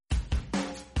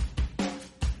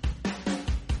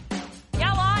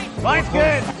Line's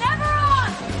good. Never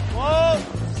on! Whoa.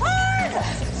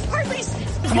 Hard! Release!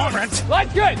 Come on, Brent.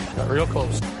 Line's good. Got real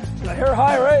close. The hair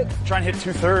high, right? Trying to hit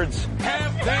 2/3.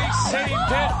 Have they saved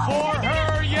it for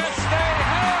her? Yes, they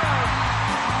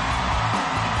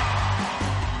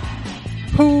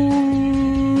have.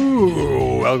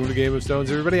 Ooh, welcome to Game of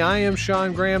Stones, everybody. I am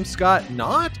Sean Graham. Scott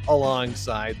not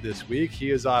alongside this week.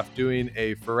 He is off doing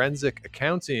a forensic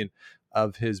accounting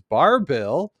of his bar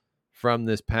bill from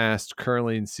this past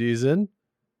curling season.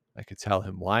 I could tell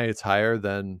him why it's higher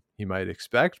than he might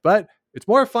expect, but it's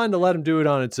more fun to let him do it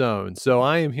on its own. So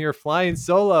I am here flying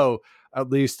solo,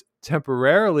 at least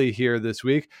temporarily here this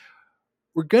week.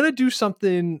 We're going to do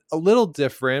something a little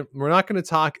different. We're not going to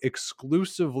talk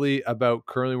exclusively about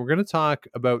curling. We're going to talk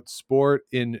about sport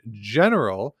in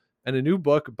general and a new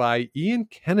book by Ian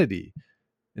Kennedy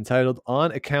entitled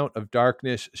On Account of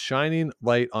Darkness, Shining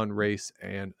Light on Race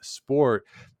and Sport.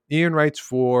 Ian writes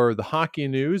for the Hockey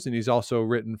News, and he's also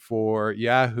written for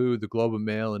Yahoo, the Globe and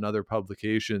Mail, and other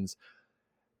publications.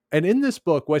 And in this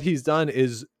book, what he's done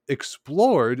is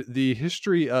explored the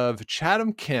history of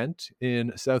Chatham-Kent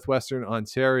in southwestern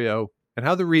Ontario and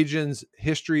how the region's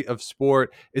history of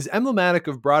sport is emblematic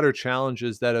of broader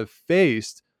challenges that have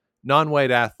faced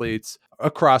non-white athletes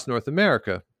across North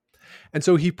America. And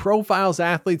so he profiles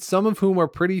athletes, some of whom are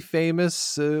pretty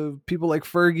famous, people like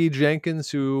Fergie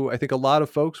Jenkins, who I think a lot of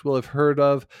folks will have heard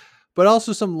of, but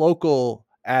also some local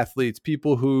athletes,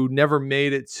 people who never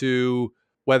made it to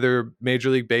whether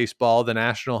Major League Baseball, the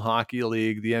National Hockey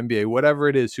League, the NBA, whatever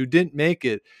it is, who didn't make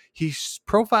it. He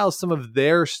profiles some of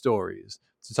their stories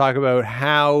to talk about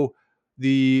how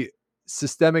the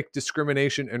systemic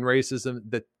discrimination and racism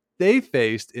that they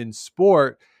faced in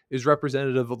sport is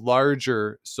representative of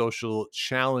larger social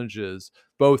challenges,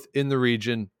 both in the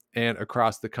region and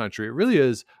across the country. It really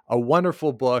is a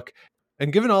wonderful book.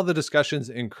 And given all the discussions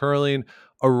in curling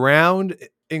around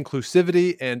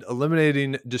inclusivity and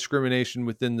eliminating discrimination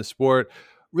within the sport,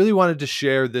 really wanted to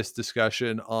share this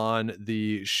discussion on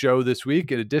the show this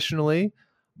week. And additionally,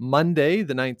 Monday,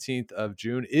 the 19th of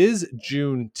June, is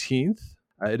Juneteenth.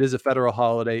 It is a federal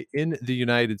holiday in the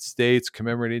United States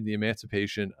commemorating the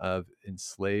emancipation of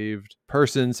enslaved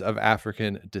persons of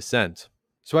African descent.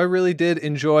 So I really did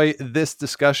enjoy this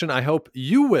discussion. I hope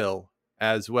you will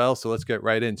as well. So let's get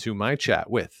right into my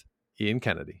chat with Ian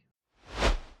Kennedy.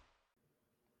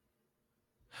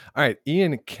 All right,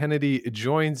 Ian Kennedy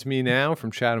joins me now from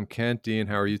Chatham-Kent. Ian,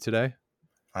 how are you today?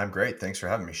 I'm great. Thanks for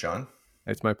having me, Sean.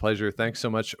 It's my pleasure. Thanks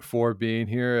so much for being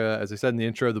here. As I said in the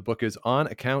intro, the book is On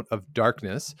Account of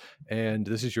Darkness, and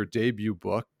this is your debut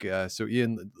book. So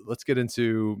Ian, let's get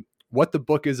into what the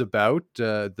book is about,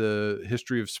 the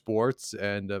history of sports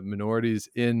and minorities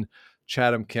in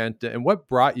Chatham-Kent, and what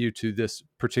brought you to this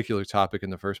particular topic in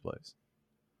the first place.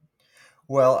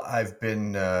 Well, I've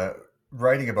been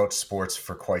writing about sports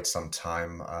for quite some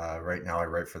time. Right now I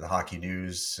write for the Hockey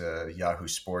News, Yahoo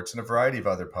Sports, and a variety of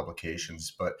other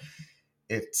publications, but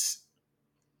it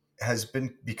has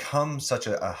become such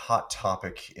a hot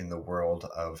topic in the world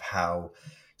of how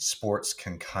sports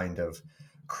can kind of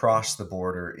cross the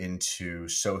border into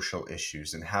social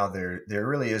issues and how there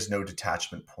really is no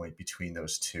detachment point between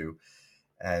those two,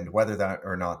 and whether that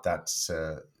or not that's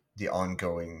the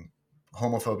ongoing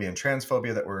homophobia and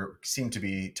transphobia that we seem to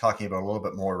be talking about a little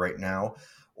bit more right now,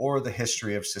 or the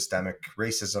history of systemic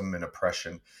racism and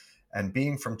oppression. And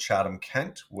being from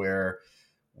Chatham-Kent, where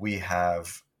we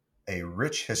have a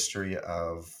rich history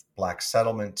of Black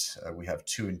settlement, we have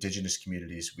two Indigenous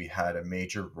communities, we had a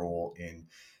major role in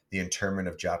the internment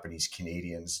of Japanese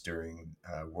Canadians during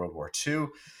World War II.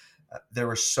 There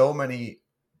were so many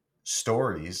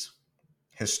stories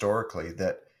historically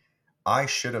that I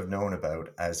should have known about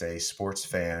as a sports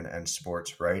fan and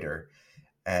sports writer.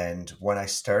 And when I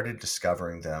started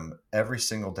discovering them, every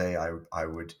single day I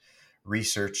would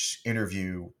research,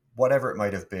 interview, whatever it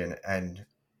might have been, and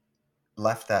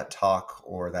left that talk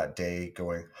or that day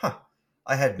going,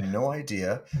 I had no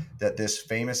idea that this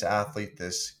famous athlete,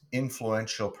 this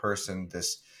influential person,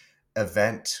 this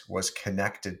event was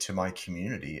connected to my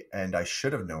community. And I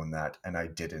should have known that, and I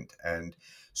didn't. And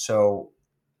so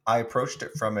I approached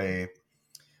it from a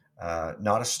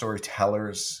not a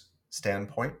storyteller's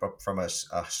standpoint, but from a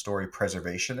story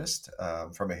preservationist,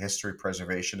 from a history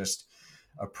preservationist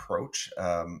approach.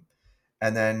 And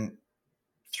then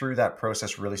through that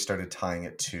process, really started tying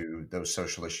it to those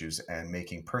social issues and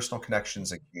making personal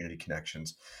connections and community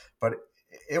connections. But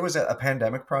it was a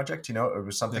pandemic project, it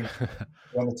was something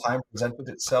when the time presented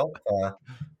itself,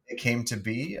 it came to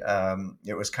be.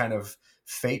 It was kind of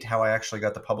fate how I actually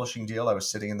got the publishing deal. I was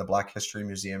sitting in the Black History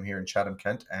Museum here in Chatham,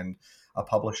 Kent, and a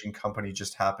publishing company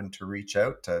just happened to reach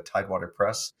out to Tidewater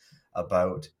Press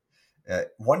about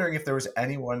wondering if there was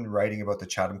anyone writing about the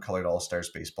Chatham Colored All-Stars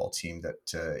baseball team that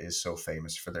is so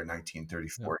famous for their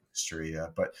 1934 history.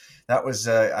 But that was,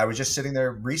 I was just sitting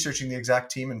there researching the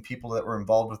exact team and people that were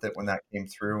involved with it when that came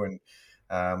through.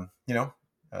 And,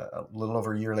 a little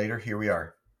over a year later, here we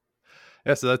are.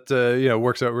 Yeah, so that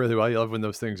works out really well. You love when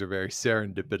those things are very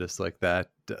serendipitous like that.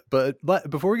 But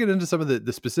before we get into some of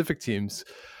the specific teams,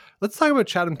 let's talk about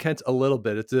Chatham Kent a little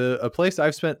bit. It's a place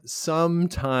I've spent some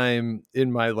time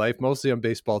in my life, mostly on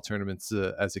baseball tournaments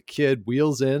as a kid.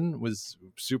 Wheels In was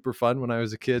super fun when I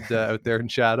was a kid out there in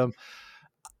Chatham.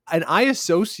 And I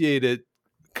associate it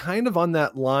kind of on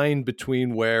that line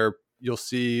between where you'll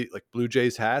see like Blue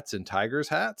Jays hats and Tigers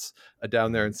hats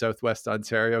down there in Southwest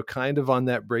Ontario, kind of on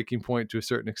that breaking point to a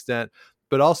certain extent,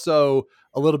 but also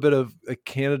a little bit of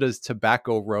Canada's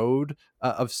Tobacco Road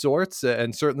of sorts.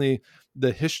 And certainly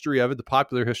the history of it, the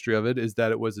popular history of it, is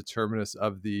that it was a terminus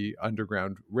of the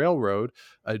Underground Railroad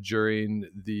during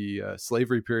the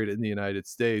slavery period in the United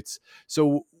States.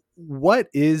 So what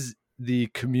is the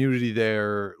community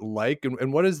there like,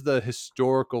 and what is the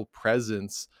historical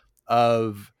presence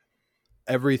of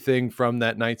everything from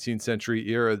that 19th century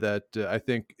era that I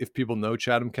think if people know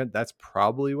Chatham Kent, that's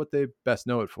probably what they best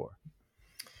know it for?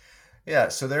 Yeah,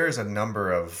 so there is a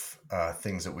number of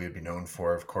things that we would be known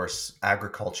for. Of course,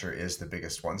 agriculture is the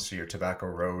biggest one. So your Tobacco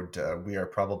Road, we are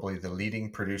probably the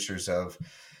leading producers of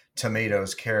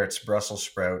tomatoes, carrots, Brussels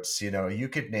sprouts. You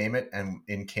could name it. And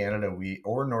in Canada,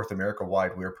 or North America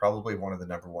wide, we are probably one of the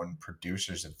number one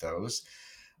producers of those.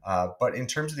 But in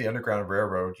terms of the Underground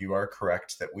Railroad, you are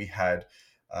correct that we had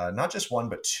not just one,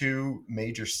 but two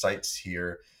major sites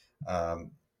here,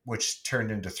 which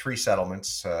turned into three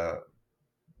settlements,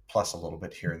 plus a little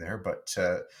bit here and there. But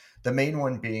the main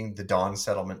one being the Don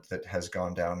settlement that has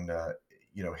gone down,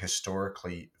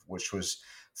 historically, which was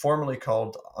formerly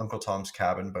called Uncle Tom's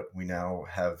Cabin, but we now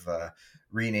have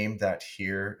renamed that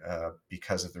here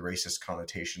because of the racist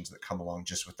connotations that come along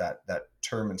just with that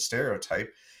term and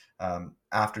stereotype,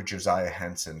 after Josiah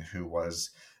Henson, who was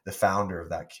the founder of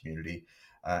that community.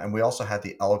 And we also had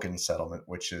the Elgin settlement,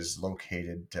 which is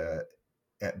located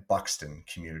at Buxton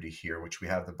community here, which we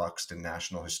have the Buxton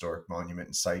National Historic Monument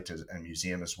and Site and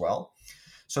Museum as well.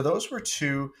 So those were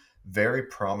two very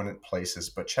prominent places,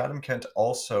 but Chatham Kent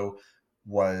also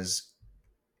was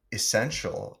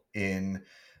essential in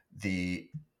the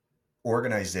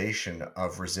organization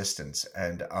of resistance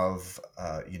and of,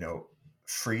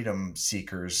 freedom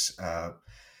seekers.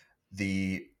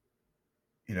 The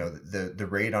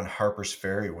raid on Harper's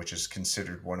Ferry, which is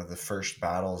considered one of the first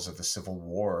battles of the Civil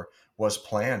War, was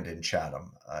planned in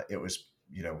Chatham. It was,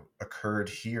 occurred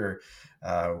here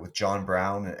with John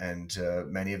Brown and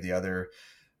many of the other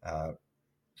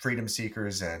freedom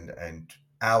seekers and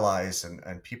allies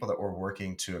and people that were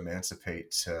working to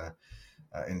emancipate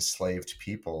enslaved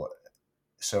people.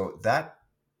 So that,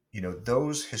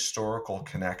 those historical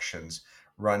connections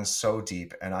run so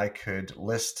deep, and I could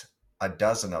list a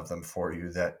dozen of them for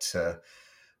you that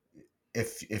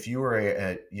if you were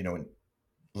a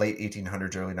late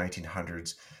 1800s, early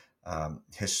 1900s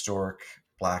historic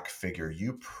Black figure,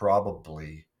 you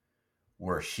probably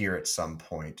were here at some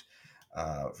point.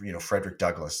 Frederick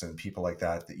Douglass and people like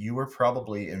that you were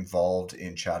probably involved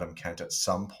in Chatham Kent at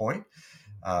some point.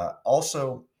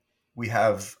 Also, we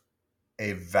have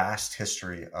a vast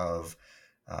history of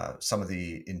some of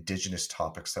the Indigenous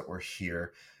topics that were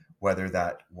here, whether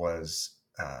that was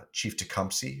Chief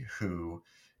Tecumseh, who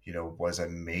was a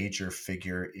major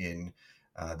figure in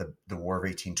the War of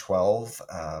 1812,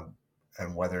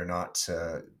 and whether or not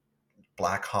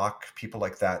Black Hawk, people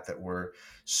like that were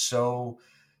so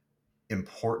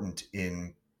important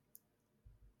in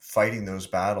fighting those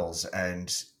battles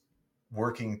and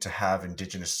working to have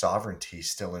Indigenous sovereignty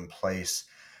still in place.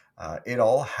 It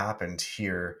all happened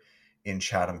here in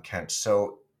Chatham Kent.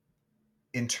 So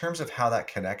in terms of how that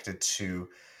connected to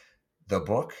the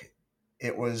book,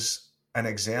 it was an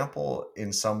example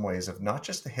in some ways of not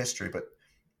just the history, but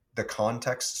the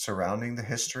context surrounding the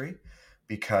history.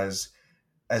 Because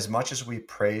as much as we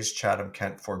praise Chatham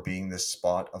Kent for being this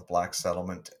spot of Black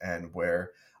settlement and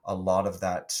where a lot of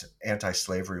that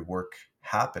anti-slavery work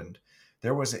happened,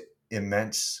 there was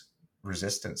immense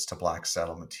resistance to Black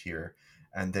settlement here.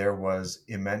 And there was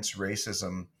immense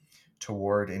racism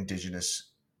toward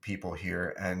Indigenous people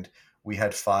here. And we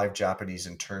had 5 Japanese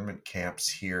internment camps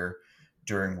here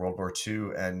during World War II.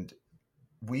 And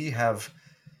we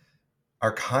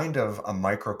are kind of a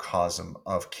microcosm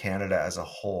of Canada as a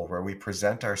whole, where we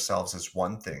present ourselves as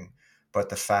one thing, but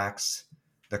the facts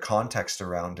the context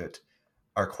around it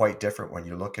are quite different when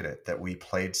you look at it, that we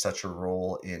played such a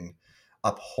role in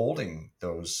upholding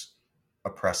those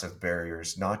oppressive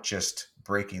barriers, not just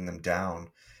breaking them down.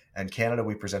 And Canada,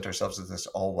 we present ourselves as this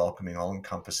all welcoming, all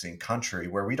encompassing country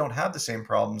where we don't have the same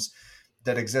problems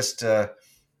that exist,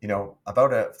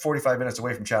 about 45 minutes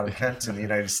away from Chatham, Kent in the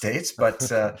United States.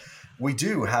 But we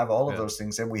do have all of those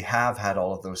things, and we have had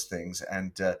all of those things.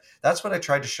 And that's what I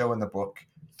tried to show in the book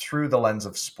through the lens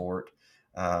of sport,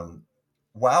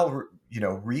 while,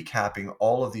 recapping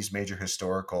all of these major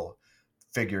historical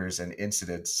figures and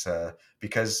incidents,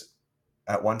 because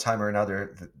at one time or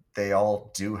another, they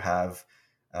all do have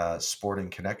sporting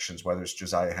connections. Whether it's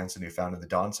Josiah Henson, who founded the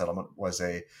Don Settlement,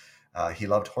 he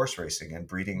loved horse racing and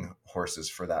breeding horses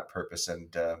for that purpose.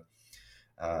 And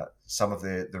some of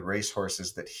the race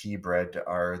horses that he bred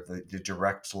are the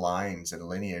direct lines and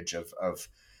lineage of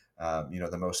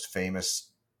the most famous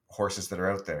horses that are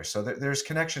out there. So there's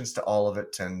connections to all of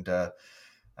it. And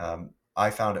I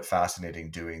found it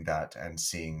fascinating doing that and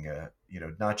seeing,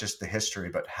 not just the history,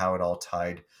 but how it all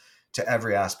tied to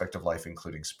every aspect of life,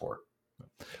 including sport.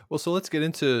 Well, so let's get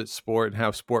into sport and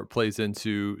how sport plays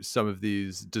into some of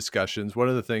these discussions. One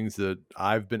of the things that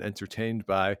I've been entertained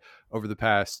by over the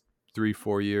past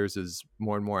 3-4 years is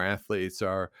more and more athletes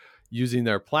are using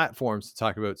their platforms to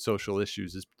talk about social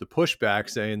issues, is the pushback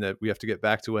saying that we have to get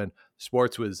back to when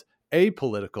sports was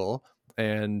apolitical.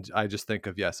 And I just think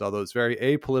of, yes, all those very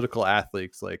apolitical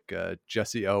athletes like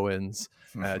Jesse Owens,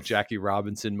 Jackie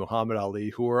Robinson, Muhammad Ali,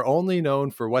 who were only known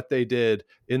for what they did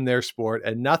in their sport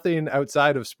and nothing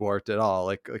outside of sport at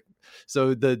all.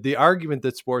 So the argument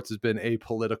that sports has been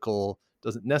apolitical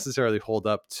doesn't necessarily hold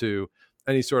up to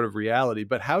any sort of reality.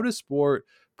 But how does sport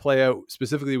play out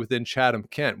specifically within Chatham,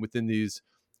 Kent, within these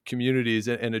communities,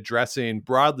 and addressing,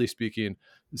 broadly speaking,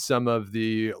 some of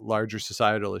the larger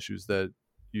societal issues that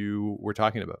you were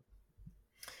talking about?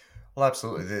 Well,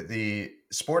 absolutely. The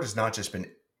sport has not just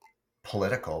been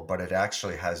political, but it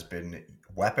actually has been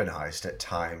weaponized at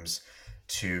times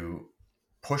to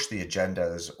push the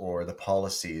agendas or the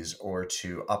policies or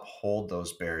to uphold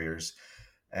those barriers.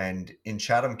 And in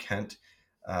Chatham, Kent,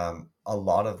 a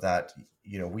lot of that,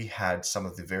 we had some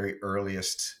of the very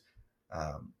earliest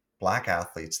Black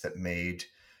athletes that made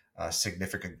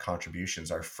significant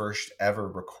contributions. Our first ever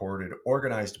recorded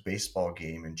organized baseball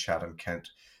game in Chatham, Kent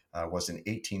was in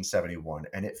 1871,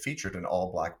 and it featured an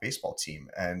all-Black baseball team.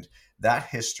 And that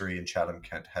history in Chatham,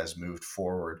 Kent has moved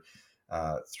forward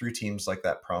through teams like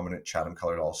that prominent Chatham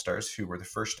Colored All-Stars, who were the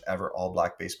first ever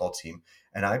all-Black baseball team.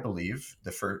 And I believe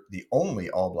the only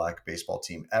all-Black baseball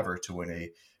team ever to win a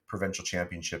provincial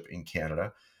championship in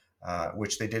Canada,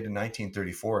 which they did in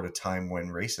 1934 at a time when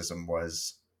racism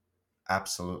was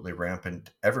absolutely rampant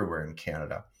everywhere in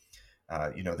Canada.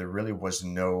 There really was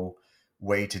no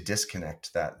way to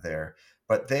disconnect that there.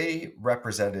 But they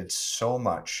represented so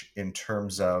much in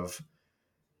terms of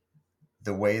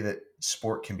the way that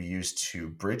sport can be used to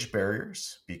bridge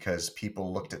barriers, because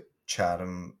people looked at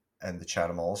Chatham and the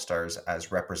Chatham All-Stars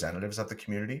as representatives of the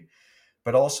community,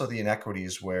 but also the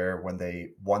inequities where when they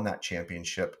won that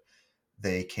championship,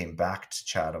 they came back to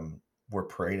Chatham, were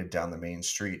paraded down the main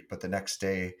street, but the next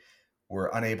day were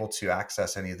unable to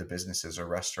access any of the businesses or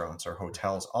restaurants or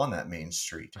hotels on that main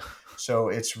street. So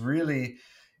it's really,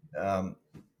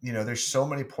 there's so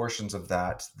many portions of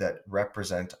that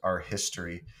represent our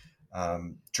history.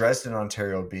 Dresden,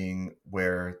 Ontario, being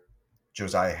where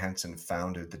Josiah Henson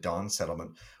founded the Don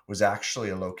Settlement, was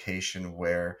actually a location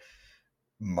where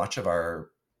much of our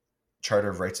Charter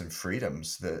of Rights and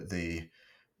Freedoms, the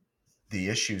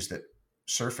issues that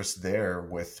surfaced there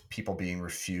with people being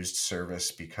refused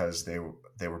service because they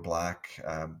were Black,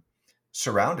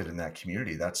 surrounded in that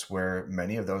community. That's where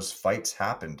many of those fights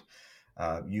happened.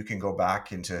 You can go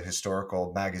back into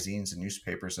historical magazines and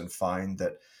newspapers and find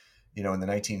that, in the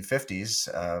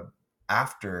 1950s,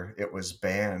 after it was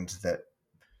banned that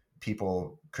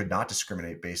people could not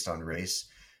discriminate based on race,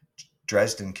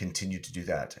 Dresden continued to do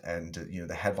that. And,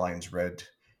 the headlines read,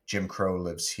 "Jim Crow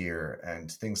lives here,"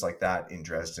 and things like that in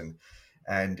Dresden.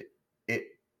 And it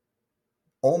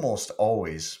almost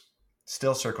always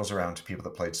still circles around to people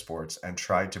that played sports and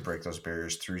tried to break those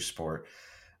barriers through sport.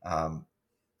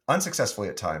 Unsuccessfully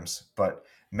at times, but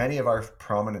many of our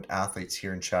prominent athletes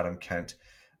here in Chatham, Kent,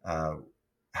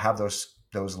 have those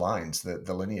lines,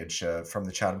 the lineage from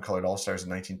the Chatham Colored All-Stars in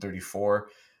 1934.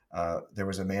 There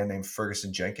was a man named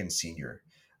Ferguson Jenkins Sr.,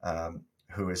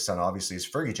 who his son obviously is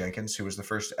Fergie Jenkins, who was the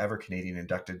first ever Canadian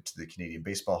inducted to the Canadian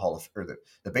Baseball Hall of, or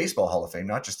the Baseball Hall of Fame,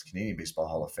 not just the Canadian Baseball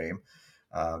Hall of Fame.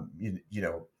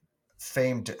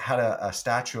 Famed, had a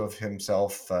statue of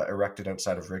himself erected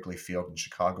outside of Wrigley Field in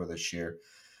Chicago this year.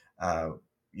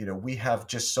 we have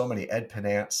just so many. Ed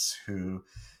Penance, who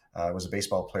was a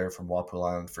baseball player from Walpole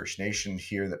Island First Nation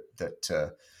here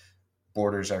that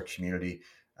borders our community,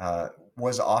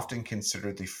 was often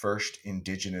considered the first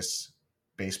Indigenous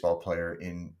baseball player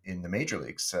in the major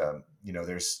leagues.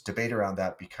 There's debate around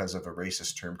that because of a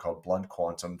racist term called blood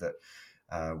quantum that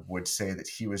would say that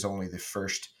he was only the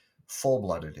first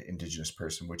full-blooded Indigenous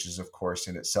person, which is, of course,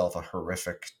 in itself a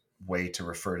horrific way to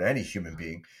refer to any human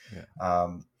being. Yeah.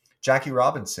 Jackie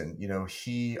Robinson,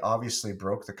 he obviously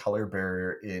broke the color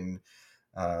barrier in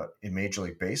Major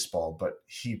League Baseball, but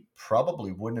he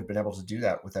probably wouldn't have been able to do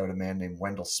that without a man named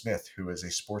Wendell Smith, who is a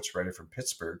sports writer from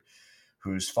Pittsburgh,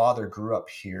 whose father grew up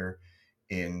here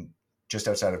in just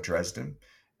outside of Dresden,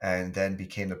 and then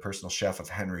became the personal chef of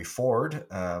Henry Ford,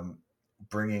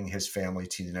 bringing his family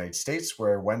to the United States,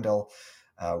 where Wendell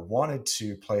wanted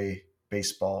to play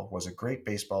baseball, was a great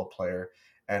baseball player,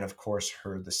 and of course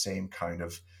heard the same kind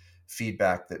of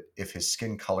feedback that if his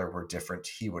skin color were different,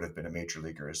 he would have been a major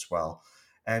leaguer as well.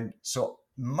 And so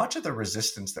much of the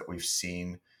resistance that we've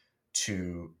seen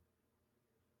to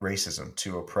racism,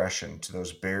 to oppression, to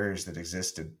those barriers that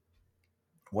existed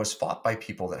was fought by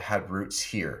people that had roots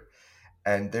here.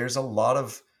 And there's a lot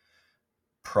of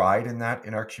pride in that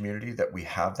in our community that we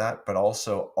have that, but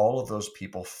also all of those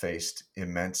people faced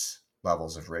immense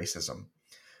levels of racism.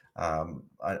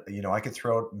 I could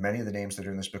throw out many of the names that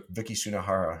are in this book. Vicky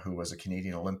Sunahara, who was a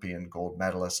Canadian Olympian, gold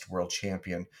medalist, world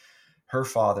champion. Her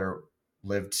father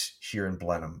lived here in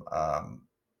Blenheim,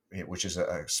 which is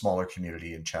a smaller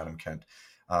community in Chatham, Kent.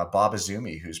 Bob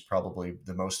Azumi, who's probably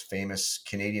the most famous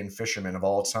Canadian fisherman of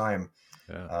all time.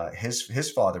 Yeah.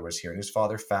 His father was here, and his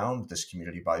father found this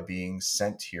community by being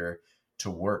sent here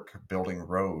to work building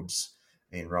roads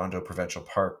in Rondo Provincial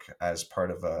Park as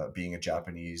part of being a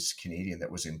Japanese Canadian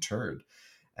that was interred.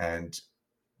 And,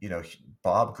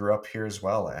 Bob grew up here as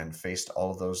well and faced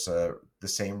all of those, the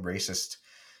same racist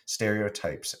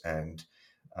stereotypes and,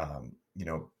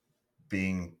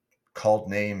 being called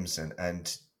names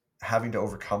and having to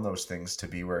overcome those things to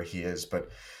be where he is. But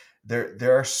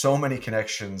there are so many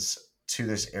connections to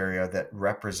this area that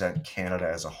represent Canada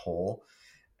as a whole.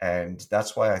 And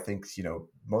that's why I think,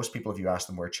 most people, if you ask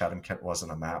them where Chatham-Kent was on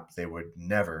a map, they would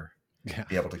never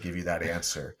be able to give you that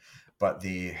answer. But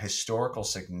the historical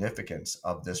significance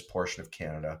of this portion of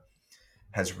Canada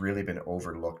has really been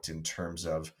overlooked in terms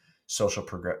of social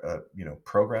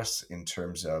progress, in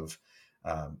terms of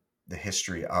the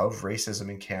history of racism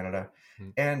in Canada,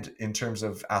 and in terms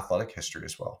of athletic history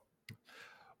as well.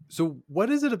 So what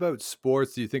is it about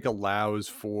sports do you think allows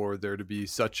for there to be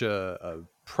such a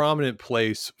prominent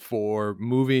place for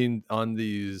moving on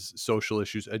these social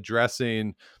issues,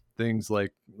 addressing things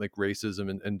like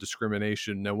racism and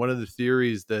discrimination? Now, one of the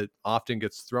theories that often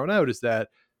gets thrown out is that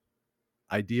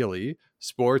ideally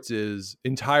sports is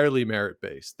entirely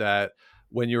merit-based, that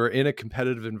when you're in a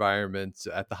competitive environment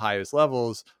at the highest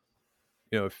levels,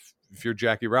 if you're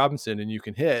Jackie Robinson and you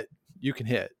can hit,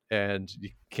 and you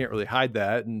can't really hide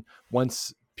that. And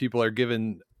once people are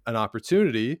given an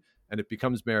opportunity and it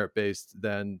becomes merit-based,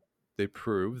 then they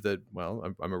prove that, well,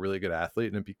 I'm a really good athlete,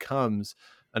 and it becomes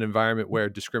an environment where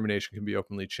discrimination can be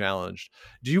openly challenged.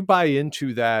 Do you buy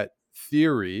into that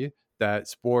theory that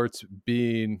sports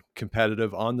being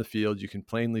competitive on the field, you can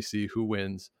plainly see who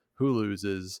wins, who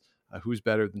loses, who's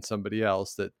better than somebody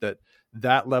else,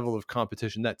 that level of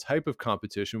competition, that type of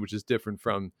competition, which is different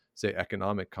from, say,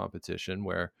 economic competition,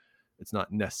 where it's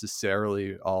not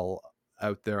necessarily all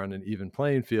out there on an even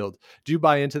playing field. Do you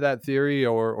buy into that theory,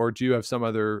 or do you have some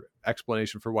other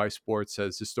explanation for why sports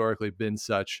has historically been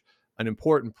such an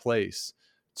important place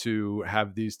to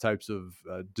have these types of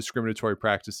discriminatory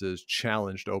practices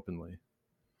challenged openly?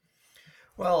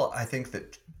 Well, I think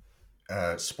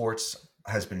that sports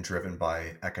has been driven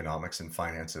by economics and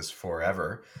finances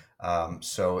forever.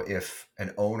 So if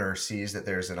an owner sees that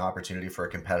there's an opportunity for a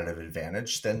competitive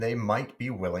advantage, then they might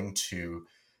be willing to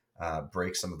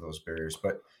break some of those barriers.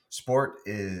 But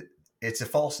it's a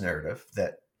false narrative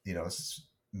that,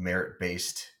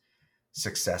 merit-based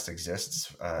success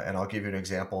exists. And I'll give you an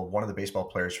example. One of the baseball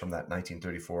players from that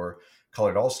 1934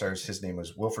 Colored All-Stars, his name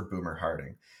was Wilfred Boomer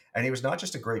Harding. And he was not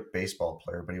just a great baseball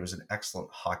player, but he was an excellent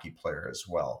hockey player as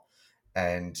well.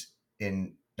 And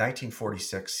in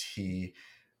 1946, he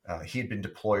had been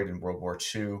deployed in World War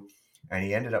II, and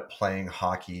he ended up playing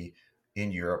hockey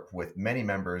in Europe with many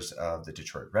members of the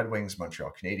Detroit Red Wings,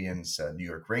 Montreal Canadiens, New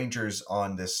York Rangers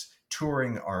on this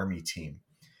touring army team.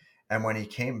 And when he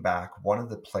came back, one of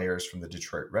the players from the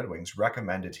Detroit Red Wings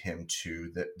recommended him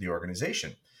to the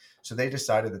organization. So they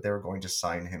decided that they were going to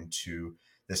sign him to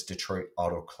this Detroit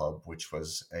Auto Club, which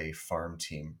was a farm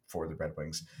team for the Red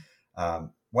Wings.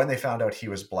 when they found out he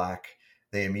was black,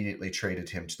 they immediately traded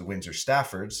him to the Windsor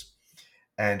Staffords.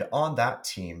 And on that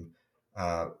team,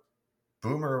 uh,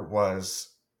 Boomer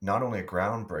was not only a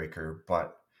groundbreaker,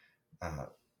 but uh,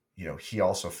 he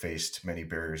also faced many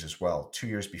barriers as well. 2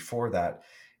 years before that,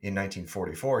 in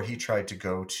 1944, he tried to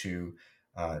go to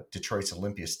Detroit's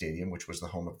Olympia Stadium, which was the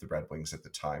home of the Red Wings at the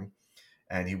time,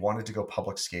 and he wanted to go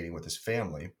public skating with his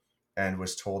family, and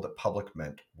was told that public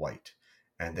meant white,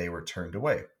 and they were turned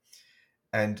away.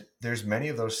 And there's many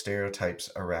of those stereotypes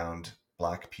around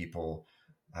Black people,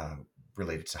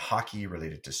 related to hockey,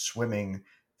 related to swimming,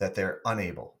 that they're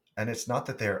unable. And it's not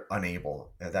that they're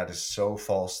unable. That is so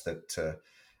false that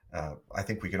I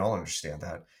think we can all understand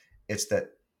that. It's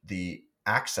that the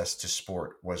access to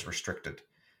sport was restricted.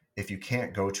 If you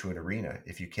can't go to an arena,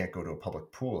 if you can't go to a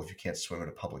public pool, if you can't swim at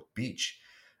a public beach,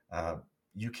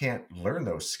 you can't learn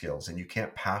those skills, and you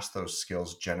can't pass those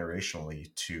skills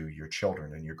generationally to your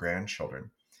children and your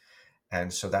grandchildren.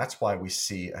 And so that's why we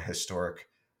see a historic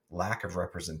lack of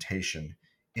representation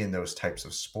in those types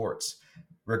of sports,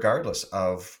 regardless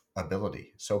of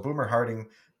ability. So Boomer Harding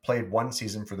played one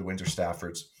season for the Windsor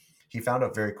Staffords. He found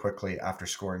out very quickly after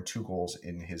scoring 2 goals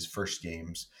in his first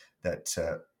games that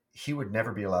he would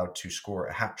never be allowed to score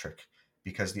a hat trick,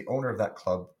 because the owner of that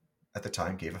club at the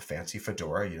time gave a fancy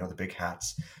fedora, the big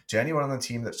hats, to anyone on the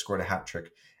team that scored a hat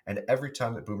trick. And every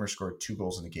time that Boomer scored 2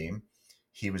 goals in a game,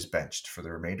 he was benched for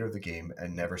the remainder of the game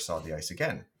and never saw the ice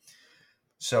again.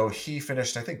 So he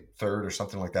finished, I think, 3rd or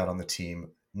something like that on the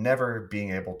team, never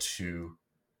being able to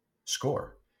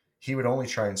score. He would only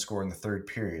try and score in the 3rd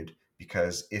period,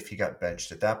 because if he got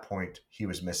benched at that point, he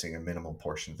was missing a minimal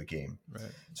portion of the game.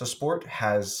 Right. So sport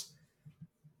has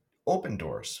open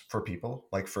doors for people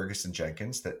like Ferguson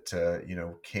Jenkins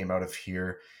that came out of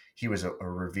here. He was a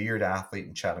revered athlete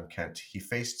in Chatham-Kent. He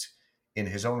faced, in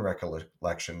his own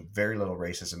recollection, very little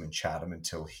racism in Chatham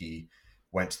until he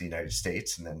went to the United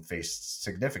States and then faced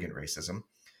significant racism.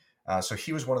 So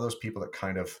he was one of those people that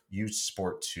kind of used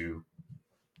sport to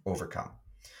overcome.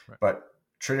 Right. But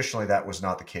traditionally, that was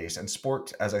not the case. And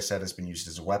sport, as I said, has been used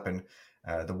as a weapon.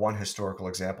 The one historical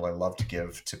example I love to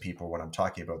give to people when I'm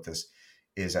talking about this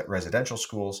is at residential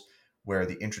schools, where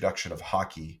the introduction of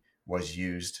hockey was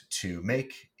used to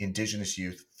make Indigenous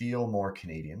youth feel more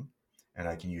Canadian. And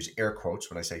I can use air quotes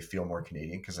when I say feel more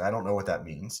Canadian, because I don't know what that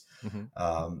means.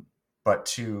 Mm-hmm. But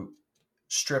to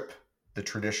strip the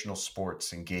traditional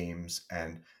sports and games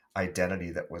and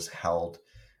identity that was held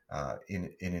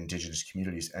in Indigenous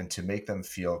communities, and to make them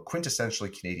feel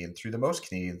quintessentially Canadian through the most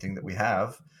Canadian thing that we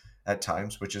have at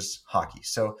times, which is hockey.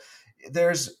 So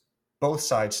there's both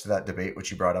sides to that debate, which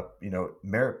you brought up.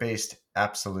 Merit-based,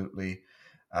 absolutely.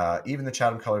 Even the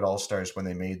Chatham Colored All-Stars, when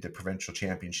they made the provincial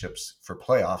championships for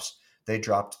playoffs, they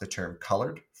dropped the term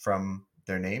colored from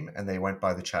their name, and they went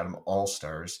by the Chatham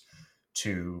All-Stars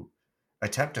to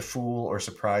attempt to fool or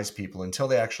surprise people until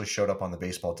they actually showed up on the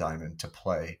baseball diamond to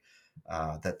play,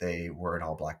 that they were an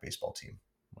all-black baseball team.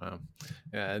 Wow.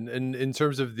 Yeah. And in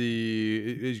terms of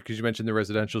because you mentioned the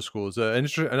residential schools,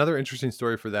 another interesting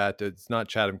story for that, it's not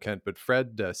Chatham-Kent, but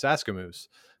Fred Saskamoose,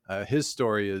 his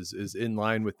story is in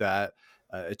line with that.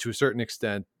 To a certain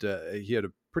extent, he had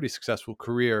a pretty successful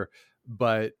career,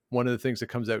 but one of the things that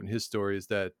comes out in his story is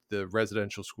that the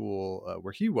residential school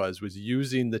where he was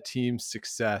using the team's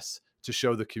success to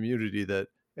show the community that,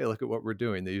 hey, look at what we're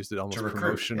doing. They used it almost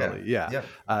promotionally. Yeah.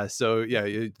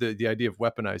 The idea of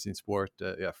weaponizing sport,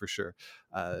 for sure.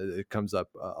 It comes up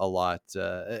a lot.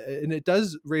 And it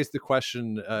does raise the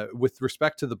question with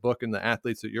respect to the book and the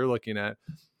athletes that you're looking at.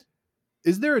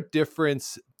 Is there a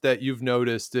difference that you've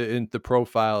noticed in the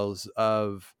profiles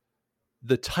of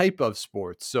the type of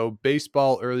sports? So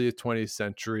baseball, early 20th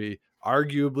century,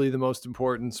 arguably the most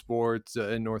important sport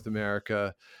in North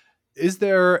America. Is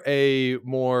there a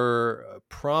more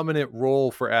prominent role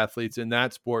for athletes in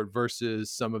that sport versus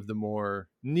some of the more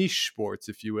niche sports,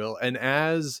 if you will? And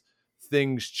as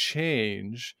things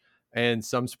change and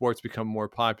some sports become more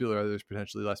popular, others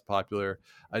potentially less popular,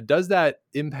 does that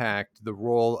impact the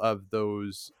role of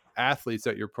those athletes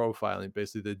that you're profiling,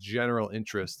 basically the general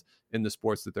interest in the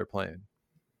sports that they're playing?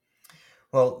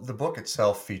 Well, the book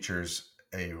itself features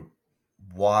a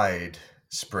wide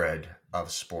spread of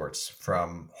sports,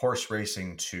 from horse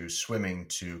racing to swimming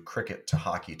to cricket to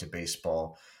hockey to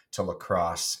baseball to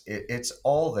lacrosse. It's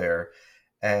all there.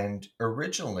 And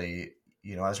originally,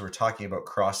 as we're talking about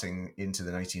crossing into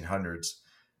the 1900s,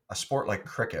 a sport like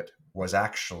cricket was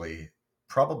actually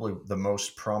probably the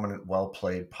most prominent,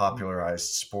 well-played, popularized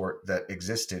sport that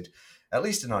existed, at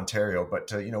least in Ontario. But,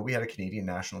 we had a Canadian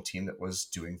national team that was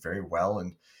doing very well,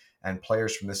 and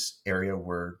players from this area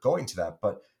were going to that.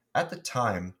 But at the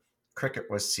time, cricket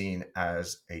was seen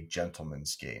as a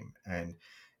gentleman's game. And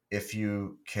if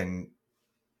you can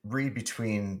read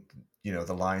between,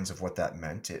 the lines of what that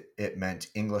meant, it meant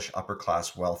English upper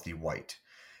class, wealthy, white.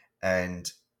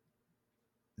 And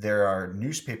there are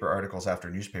newspaper articles after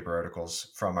newspaper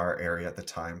articles from our area at the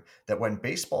time that when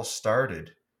baseball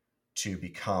started to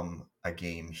become a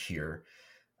game here,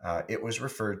 it was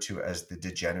referred to as the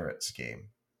degenerates game.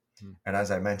 And as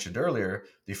I mentioned earlier,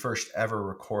 the first ever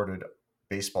recorded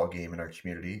baseball game in our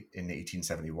community in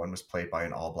 1871 was played by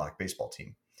an all black baseball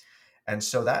team. And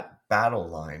so that battle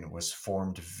line was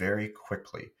formed very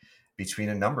quickly between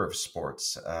a number of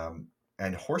sports.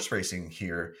 And horse racing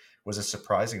here was a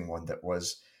surprising one that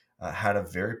was had a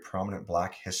very prominent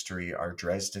black history. Our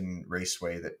Dresden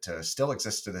Raceway that still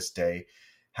exists to this day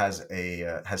has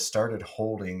started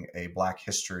holding a Black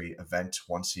History event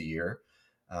once a year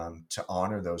to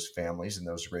honor those families and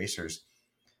those racers.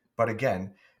 But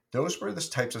again, those were the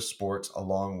types of sports,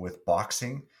 along with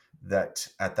boxing, that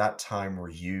at that time were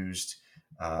used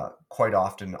quite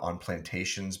often on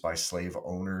plantations by slave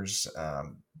owners.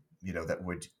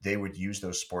 They would use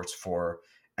those sports for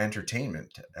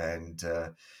entertainment. And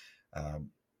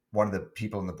one of the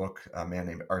people in the book, a man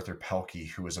named Arthur Pelkey,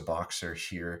 who was a boxer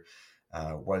here,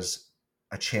 was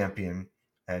a champion.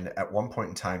 And at one point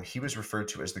in time, he was referred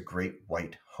to as the Great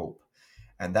White Hope.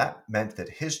 And that meant that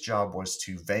his job was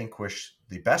to vanquish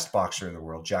the best boxer in the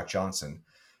world, Jack Johnson,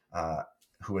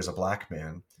 who was a black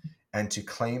man, and to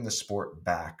claim the sport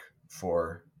back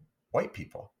for white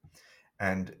people.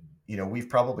 And, we've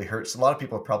probably heard, so a lot of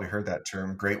people have probably heard that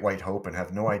term, Great White Hope, and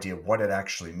have no idea what it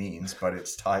actually means, but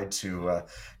it's tied to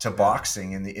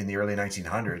boxing in the early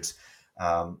 1900s.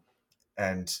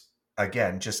 And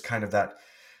again, just kind of that,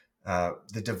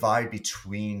 the divide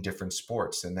between different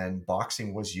sports. And then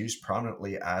boxing was used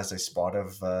prominently as a spot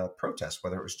of protest,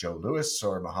 whether it was Joe Louis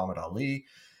or Muhammad Ali.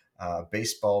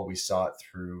 Baseball, we saw it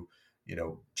through,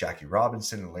 Jackie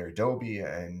Robinson and Larry Doby,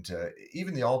 and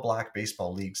even the all black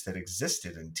baseball leagues that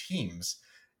existed in teams.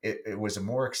 It was a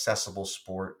more accessible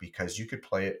sport because you could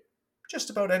play it just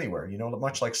about anywhere,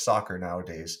 much like soccer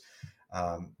nowadays,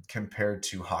 compared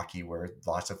to hockey, where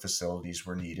lots of facilities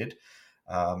were needed.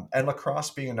 And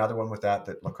lacrosse being another one with that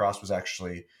lacrosse was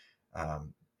actually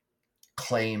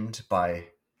claimed by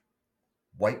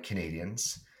white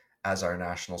Canadians as our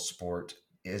national sport,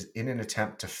 is in an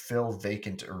attempt to fill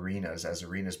vacant arenas as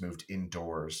arenas moved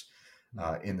indoors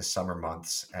in the summer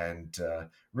months, and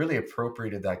really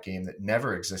appropriated that game that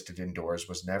never existed indoors,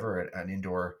 was never an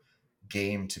indoor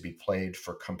game to be played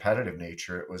for competitive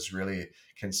nature. It was really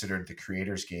considered the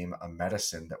creator's game, a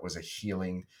medicine that was a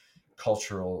healing,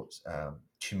 cultural,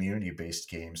 community-based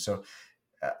game. So,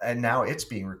 and now it's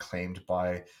being reclaimed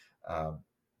by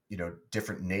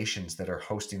different nations that are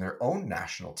hosting their own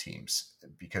national teams,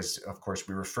 because of course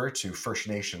we refer to First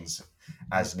Nations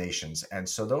as nations. And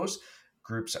so those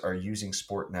groups are using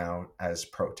sport now as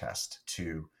protest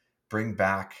to bring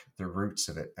back the roots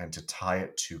of it and to tie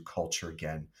it to culture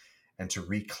again, and to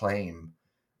reclaim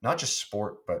not just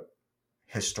sport, but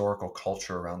historical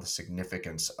culture around the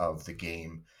significance of the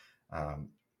game.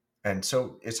 And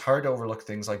so it's hard to overlook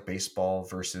things like baseball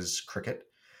versus cricket.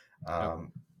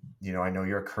 I know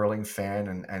you're a curling fan,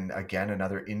 and again,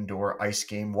 another indoor ice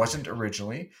game, wasn't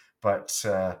originally, but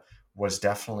was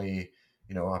definitely,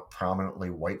 a prominently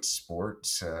white sport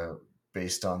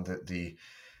based on the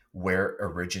where it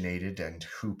originated and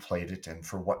who played it and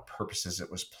for what purposes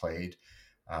it was played.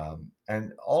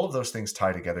 And all of those things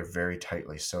tie together very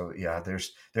tightly. So yeah,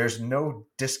 there's no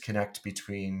disconnect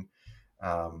between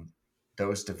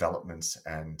those developments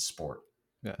and sport.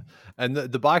 Yeah. And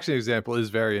the boxing example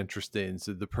is very interesting.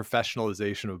 So the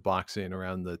professionalization of boxing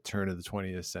around the turn of the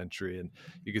 20th century. And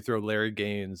you could throw Larry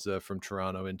Gaines from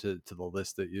Toronto into the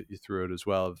list that you threw out as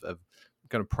well, of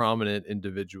kind of prominent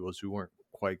individuals who weren't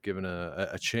quite given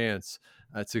a chance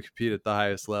to compete at the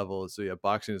highest level. So yeah,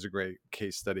 boxing is a great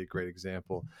case study, great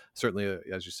example. Certainly,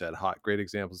 as you said, great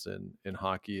examples in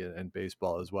hockey and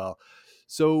baseball as well.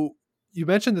 So you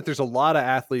mentioned that there's a lot of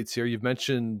athletes here. You've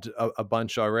mentioned a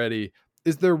bunch already.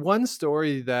 Is there one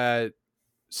story that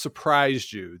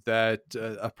surprised you, that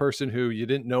a person who you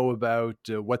didn't know about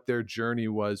what their journey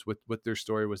was, what their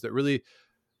story was, that really,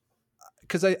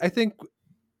 because I think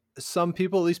some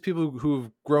people, at least people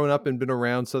who've grown up and been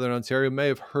around Southern Ontario, may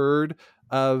have heard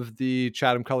of the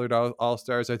Chatham Colored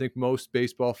All-Stars. I think most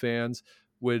baseball fans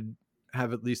would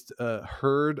have at least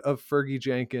heard of Fergie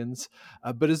Jenkins.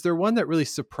 But is there one that really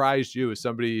surprised you as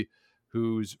somebody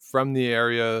who's from the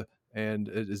area and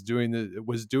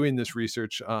was doing this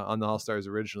research on the All-Stars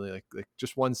originally, like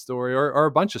just one story or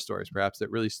a bunch of stories perhaps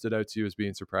that really stood out to you as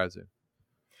being surprising?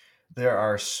 There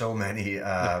are so many.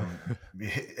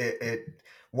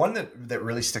 One that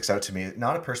really sticks out to me,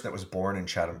 not a person that was born in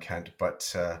Chatham, Kent,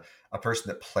 but a person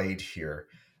that played here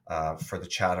for the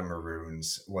Chatham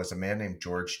Maroons was a man named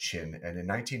George Chin. And in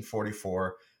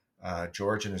 1944,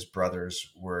 George and his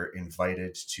brothers were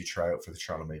invited to try out for the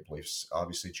Toronto Maple Leafs.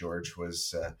 Obviously, George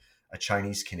was a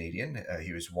Chinese Canadian.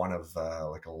 He was one of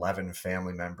like 11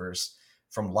 family members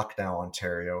from Lucknow,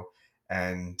 Ontario.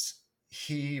 And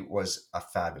he was a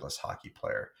fabulous hockey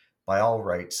player. By all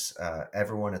rights,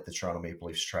 everyone at the Toronto Maple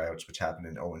Leafs tryouts, which happened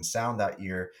in Owen Sound that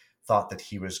year, thought that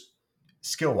he was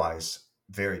skill-wise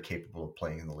very capable of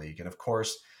playing in the league. And of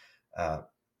course,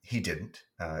 he didn't.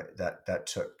 That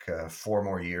took 4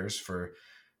 more years for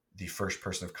the first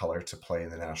person of color to play in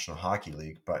the National Hockey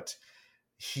League. But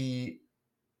he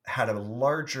had a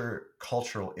larger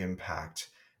cultural impact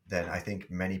than I think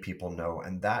many people know.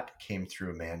 And that came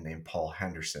through a man named Paul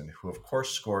Henderson, who, of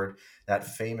course, scored that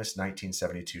famous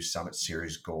 1972 Summit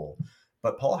Series goal.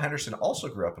 But Paul Henderson also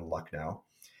grew up in Lucknow,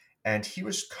 and he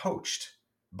was coached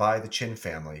by the Chin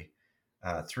family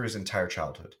through his entire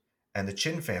childhood. And the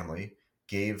Chin family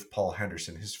gave Paul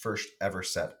Henderson his first ever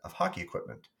set of hockey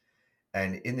equipment.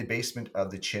 And in the basement of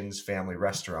the Chin's family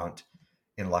restaurant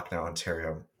in Lucknow,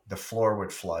 Ontario, the floor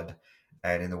would flood,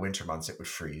 and in the winter months it would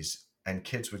freeze, and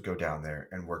kids would go down there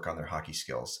and work on their hockey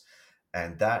skills.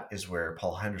 And that is where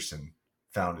Paul Henderson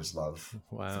found his love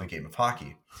for the game of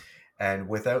hockey. And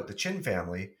without the Chin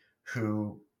family,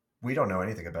 who we don't know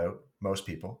anything about, most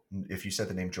people, if you said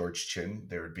the name George Chin,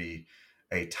 there would be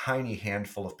a tiny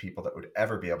handful of people that would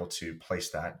ever be able to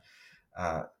place that.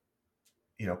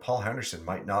 Paul Henderson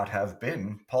might not have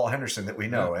been Paul Henderson that we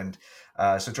know. Yeah.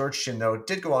 And so George Chin, though,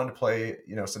 did go on to play,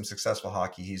 some successful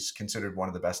hockey. He's considered one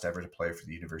of the best ever to play for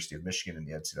the University of Michigan in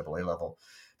the NCAA level.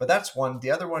 But that's one.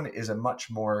 The other one is a much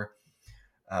more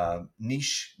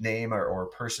niche name or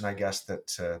person, I guess,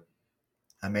 that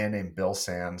a man named Bill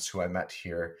Sands, who I met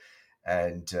here.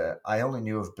 And I only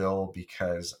knew of Bill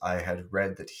because I had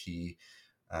read that he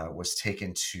was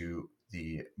taken to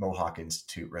the Mohawk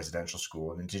Institute Residential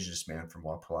School, an Indigenous man from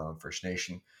Walpole Island First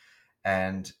Nation.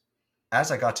 And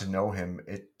as I got to know him,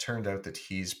 it turned out that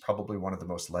he's probably one of the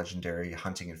most legendary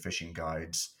hunting and fishing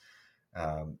guides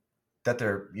that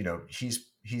there,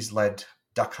 he's led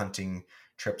duck hunting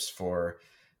trips for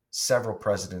several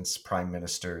presidents, prime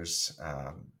ministers,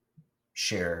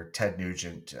 Cher, Ted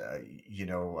Nugent,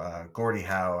 Gordie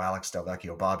Howe, Alex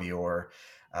Delvecchio, Bobby Orr.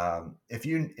 If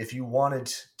you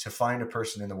wanted to find a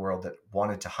person in the world that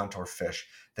wanted to hunt or fish,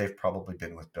 they've probably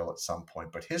been with Bill at some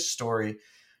point. But his story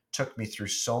took me through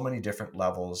so many different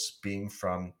levels, being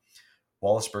from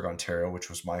Wallaceburg, Ontario, which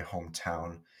was my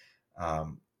hometown,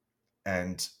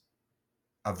 and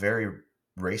a very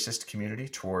racist community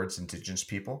towards Indigenous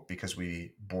people because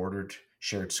we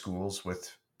shared schools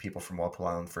with people from Walpole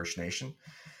Island First Nation.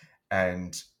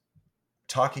 And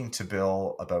talking to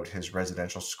Bill about his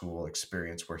residential school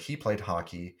experience where he played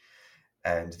hockey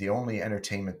and the only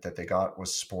entertainment that they got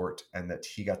was sport, and that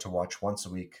he got to watch once a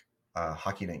week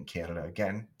Hockey Night in Canada,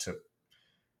 again, to,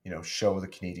 show the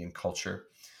Canadian culture.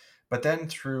 But then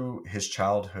through his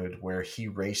childhood where he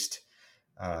raced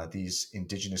these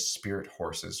Indigenous spirit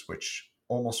horses, which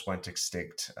almost went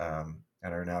extinct and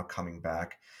are now coming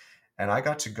back. And I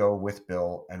got to go with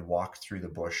Bill and walk through the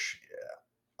bush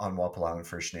on Walpole Island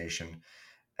First Nation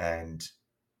and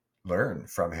learn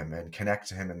from him and connect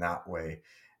to him in that way.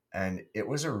 And it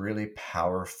was a really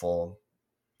powerful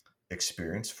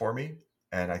experience for me.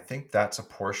 And I think that's a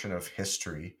portion of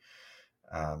history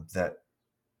that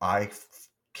I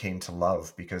came to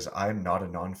love, because I'm not a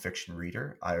nonfiction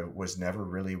reader. I was never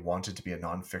really wanted to be a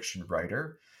nonfiction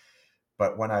writer.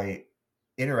 But when I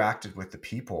interacted with the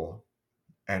people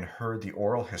and heard the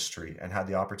oral history and had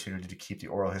the opportunity to keep the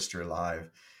oral history alive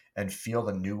and feel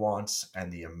the nuance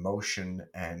and the emotion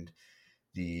and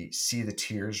see the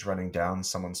tears running down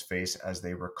someone's face as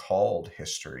they recalled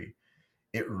history,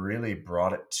 it really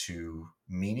brought it to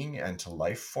meaning and to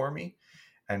life for me.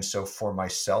 And so for my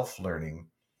self-learning,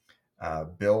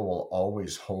 Bill will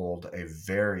always hold a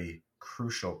very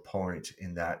crucial point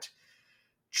in that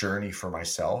journey for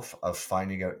myself of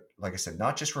finding out, like I said,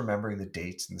 not just remembering the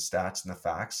dates and the stats and the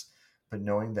facts, but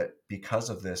knowing that because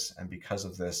of this and because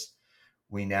of this,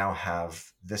 we now have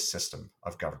this system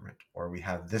of government, or we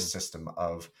have this system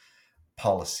of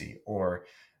policy, or,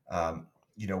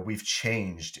 we've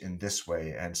changed in this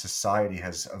way and society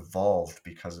has evolved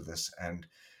because of this. And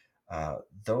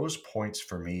those points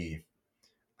for me,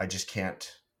 I just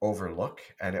can't overlook.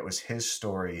 And it was his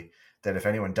story that if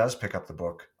anyone does pick up the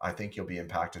book, I think you'll be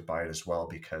impacted by it as well,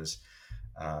 because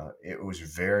it was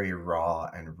very raw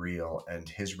and real, and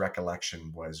his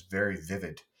recollection was very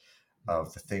vivid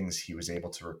of the things he was able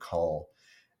to recall.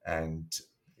 And,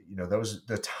 those,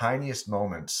 the tiniest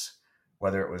moments,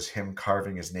 whether it was him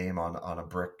carving his name on a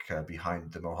brick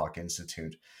behind the Mohawk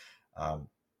Institute,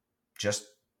 just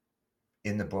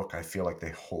in the book, I feel like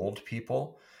they hold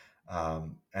people.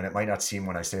 And it might not seem,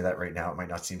 when I say that right now, it might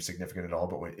not seem significant at all.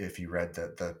 But if you read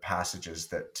the passages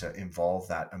that involve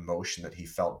that emotion that he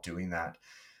felt doing that,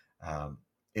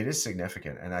 it is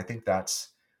significant. And I think that's,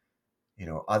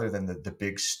 other than the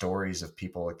big stories of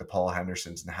people like the Paul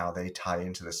Hendersons and how they tie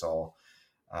into this all,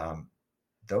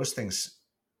 those things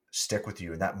stick with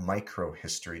you, and that micro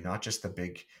history, not just the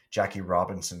big Jackie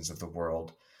Robinsons of the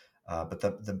world, but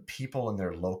the people in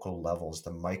their local levels,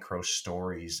 the micro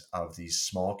stories of these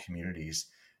small communities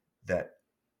that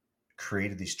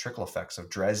created these trickle effects of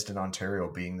Dresden,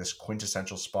 Ontario being this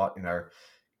quintessential spot in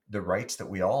the rights that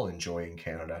we all enjoy in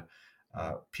Canada.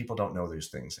 People don't know those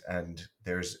things. And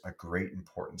there's a great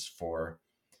importance for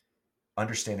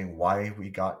understanding why we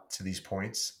got to these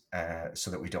points,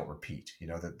 so that we don't repeat.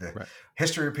 The Right.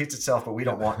 history repeats itself, but we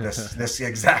don't want this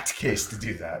exact case to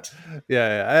do that.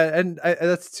 Yeah. And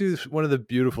that's too one of the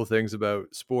beautiful things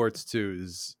about sports too,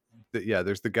 is that,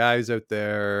 there's the guys out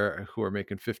there who are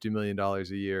making $50 million a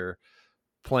year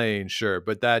playing, sure,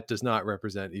 but that does not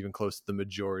represent even close to the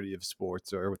majority of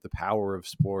sports or what the power of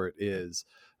sport is.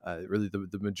 Really,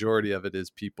 the majority of it is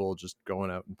people just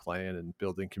going out and playing and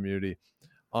building community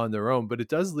on their own. But it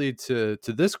does lead to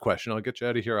this question. I'll get you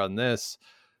out of here on this.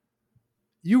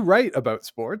 You write about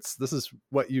sports. This is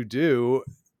what you do.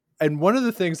 And one of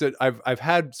the things that I've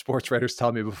had sports writers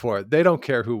tell me before, they don't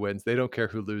care who wins, they don't care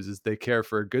who loses, they care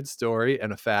for a good story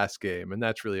and a fast game, and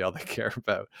that's really all they care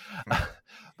about.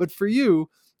 But for you,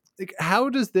 like, how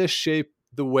does this shape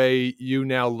the way you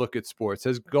now look at sports?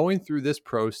 Has going through this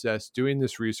process, doing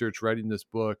this research, writing this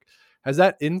book, has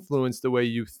that influenced the way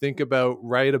you think about,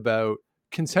 write about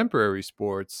contemporary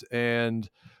sports and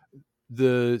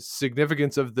the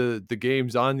significance of the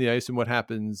games on the ice and what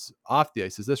happens off the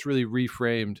ice? Has this really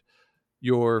reframed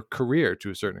your career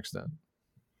to a certain extent?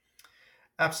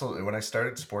 Absolutely. When I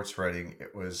started sports writing,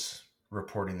 it was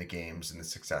reporting the games and the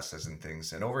successes and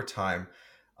things. And over time,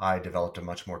 I developed a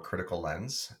much more critical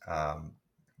lens,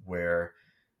 where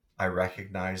I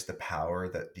recognize the power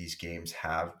that these games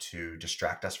have to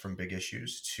distract us from big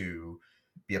issues, to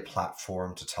be a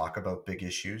platform to talk about big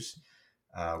issues,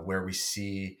 where we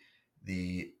see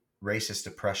the racist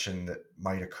oppression that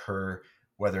might occur,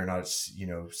 whether or not it's,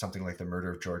 something like the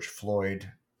murder of George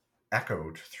Floyd,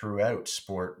 echoed throughout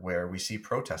sport, where we see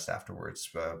protest afterwards.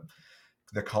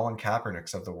 The Colin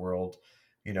Kaepernicks of the world,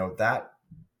 that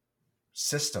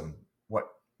system,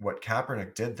 what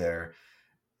Kaepernick did there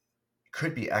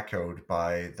could be echoed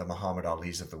by the Muhammad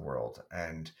Alis of the world,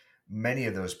 and many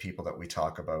of those people that we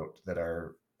talk about that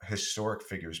are historic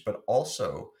figures. But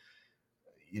also,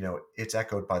 it's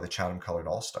echoed by the Chatham Colored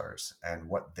All-Stars and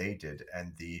what they did,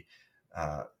 and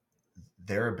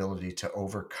their ability to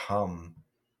overcome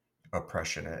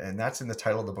oppression. And that's in the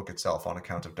title of the book itself. On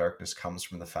Account of Darkness comes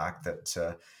from the fact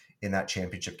that in that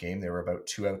championship game, they were about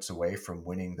 2 outs away from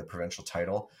winning the provincial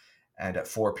title. And at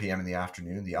 4 p.m. in the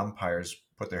afternoon, the umpires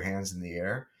put their hands in the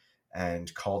air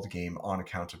and called the game on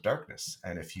account of darkness.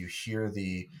 And if you hear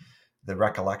the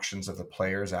recollections of the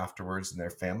players afterwards and their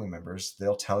family members,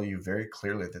 they'll tell you very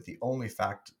clearly that the only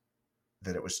fact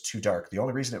that it was too dark, the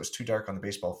only reason it was too dark on the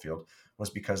baseball field was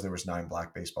because there was 9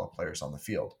 black baseball players on the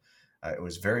field. It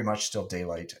was very much still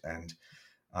daylight. And,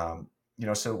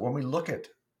 so when we look at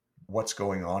what's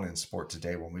going on in sport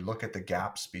today, when we look at the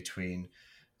gaps between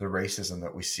the racism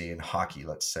that we see in hockey,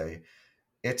 let's say,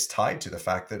 it's tied to the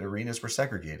fact that arenas were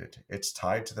segregated. It's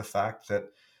tied to the fact that,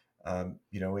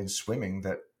 in swimming,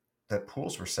 that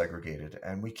pools were segregated.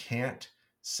 And we can't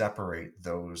separate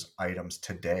those items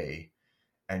today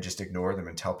and just ignore them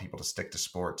and tell people to stick to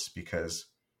sports, because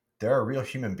there are real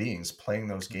human beings playing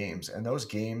those games, and those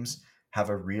games have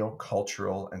a real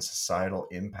cultural and societal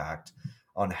impact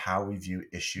on how we view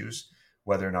issues,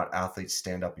 whether or not athletes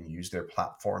stand up and use their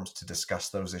platforms to discuss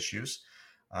those issues,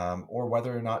 or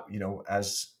whether or not,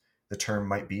 as the term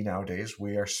might be nowadays,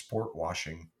 we are sport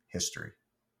washing history.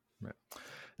 Right.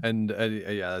 And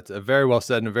it's a very well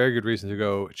said and a very good reason to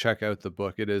go check out the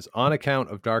book. It is On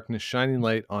Account of Darkness, Shining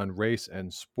Light on Race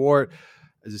and Sport.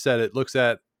 As you said, it looks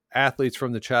at athletes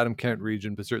from the Chatham-Kent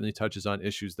region, but certainly touches on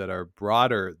issues that are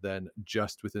broader than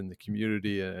just within the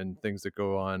community and things that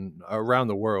go on around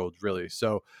the world, really.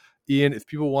 So, Ian, if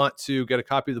people want to get a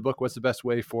copy of the book, what's the best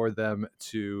way for them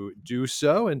to do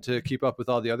so and to keep up with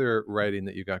all the other writing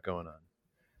that you got going on?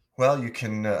 Well, you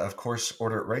can, of course,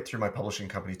 order it right through my publishing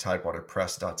company,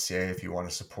 tidewaterpress.ca, if you want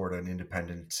to support an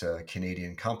independent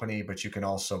Canadian company, but you can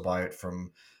also buy it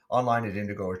from online at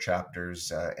Indigo or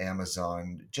Chapters,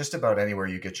 Amazon, just about anywhere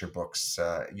you get your books.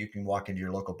 You can walk into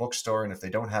your local bookstore, and if they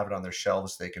don't have it on their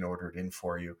shelves, they can order it in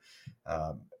for you.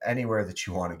 Anywhere that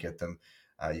you want to get them,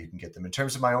 you can get them. In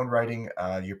terms of my own writing,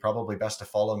 you're probably best to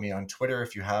follow me on Twitter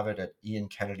if you have it at Ian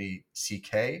Kennedy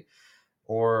CK,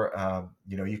 or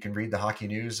you can read the Hockey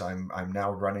News. I'm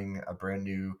now running a brand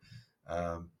new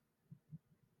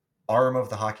arm of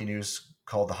the Hockey News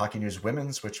called the Hockey News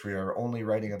Women's, which we are only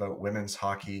writing about women's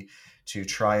hockey to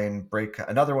try and break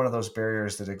another one of those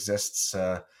barriers that exists,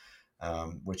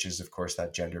 which is, of course,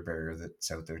 that gender barrier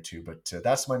that's out there too. But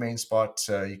that's my main spot.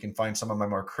 You can find some of my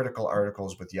more critical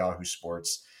articles with Yahoo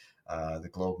Sports, the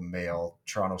Globe and Mail,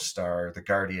 Toronto Star, The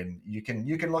Guardian. You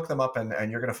can look them up,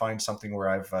 and you're going to find something where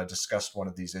I've discussed one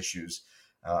of these issues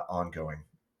ongoing.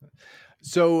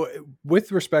 So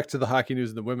with respect to the Hockey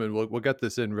News and the women, we'll get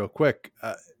this in real quick.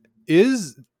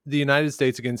 Is the United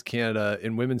States against Canada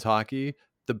in women's hockey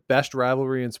the best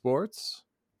rivalry in sports?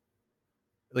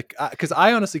 Like, because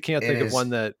I honestly can't think of one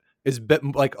that is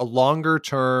like a longer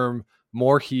term,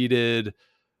 more heated.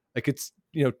 Like, it's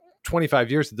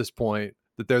 25 years at this point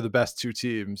that they're the best two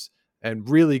teams and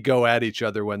really go at each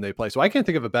other when they play. So I can't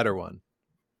think of a better one.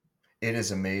 It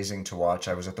is amazing to watch.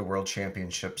 I was at the World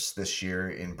Championships this year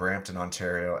in Brampton,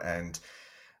 Ontario, and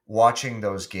watching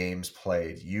those games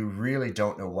played, you really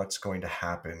don't know what's going to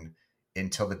happen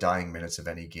until the dying minutes of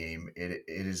any game. It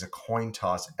is a coin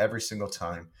toss every single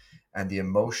time, and the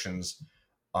emotions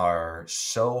are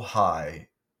so high,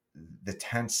 the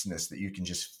tenseness that you can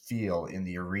just feel in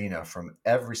the arena from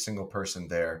every single person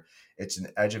there. It's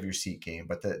an edge of your seat game.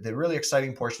 But the really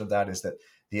exciting portion of that is that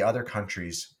the other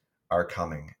countries are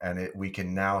coming, and we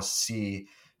can now see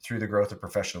through the growth of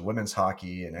professional women's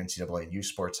hockey and NCAA and U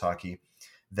Sports hockey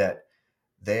that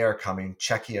they are coming.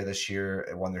 Czechia this year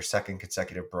won their second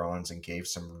consecutive bronze and gave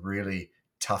some really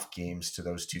tough games to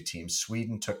those two teams.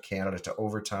 Sweden took Canada to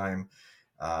overtime.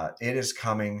 It is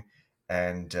coming,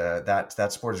 and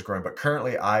that sport is growing. But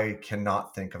currently, I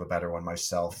cannot think of a better one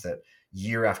myself, that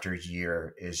year after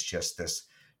year is just this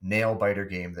nail biter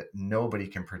game that nobody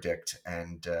can predict,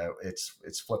 and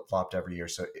it's flip flopped every year.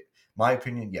 So, my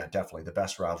opinion, yeah, definitely the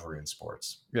best rivalry in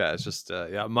sports. Yeah, it's just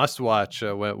must watch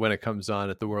when it comes on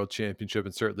at the World Championship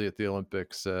and certainly at the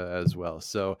Olympics as well.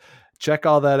 So check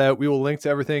all that out. We will link to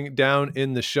everything down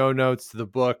in the show notes, to the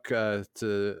book,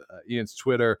 to Ian's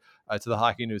Twitter, to the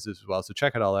Hockey News as well. So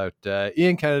check it all out.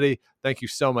 Ian Kennedy, thank you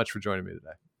so much for joining me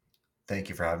today. Thank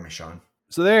you for having me, Sean.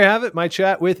 So there you have it, my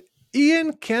chat with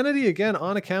Ian Kennedy, again,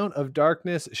 On Account of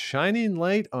Darkness, shining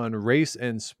light on race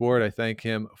and sport. I thank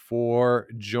him for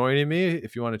joining me.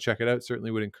 If you want to check it out,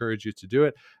 certainly would encourage you to do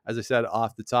it. As I said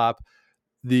off the top,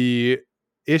 the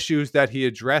issues that he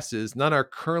addresses, none are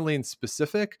curling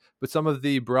specific, but some of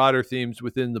the broader themes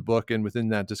within the book and within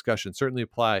that discussion certainly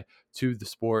apply to the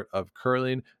sport of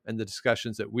curling and the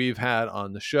discussions that we've had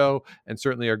on the show, and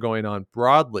certainly are going on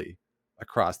broadly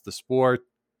across the sport.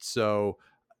 So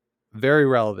very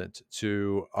relevant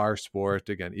to our sport,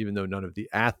 again, even though none of the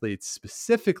athletes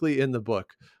specifically in the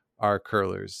book are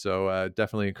curlers. So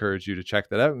definitely encourage you to check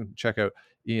that out and check out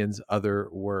Ian's other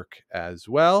work as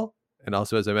well. And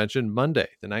also, as I mentioned, Monday,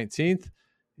 the 19th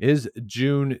is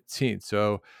Juneteenth.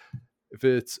 So if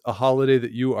it's a holiday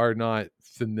that you are not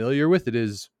familiar with, it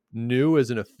is new as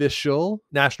an official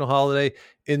national holiday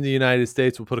in the United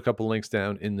States. We'll put a couple links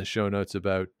down in the show notes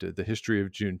about the history of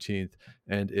Juneteenth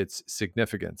and its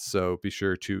significance. So be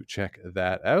sure to check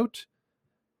that out.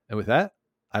 And with that,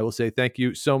 I will say thank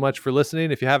you so much for listening.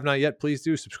 If you have not yet, please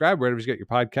do subscribe wherever you get your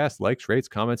podcast, likes, rates,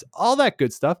 comments, all that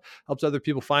good stuff. Helps other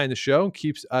people find the show and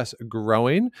keeps us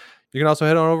growing. You can also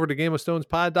head on over to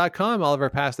GameOfStonesPod.com. All of our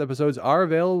past episodes are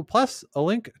available, plus a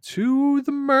link to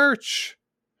the merch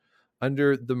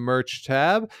under the merch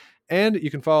tab. And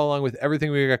you can follow along with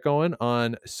everything we got going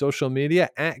on social media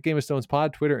at Game of Stones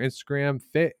Pod, Twitter, Instagram,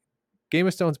 Game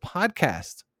of Stones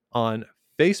Podcast on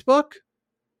Facebook.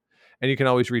 And you can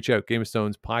always reach out,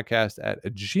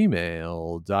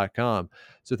 GameOfStonesPodcast@gmail.com.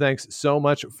 So thanks so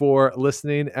much for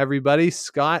listening, everybody.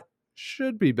 Scott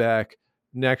should be back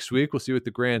next week. We'll see what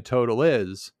the grand total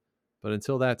is. But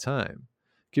until that time,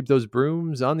 keep those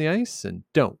brooms on the ice and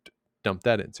don't dump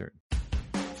that intern.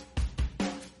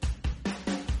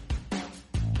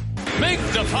 Make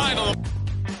the final.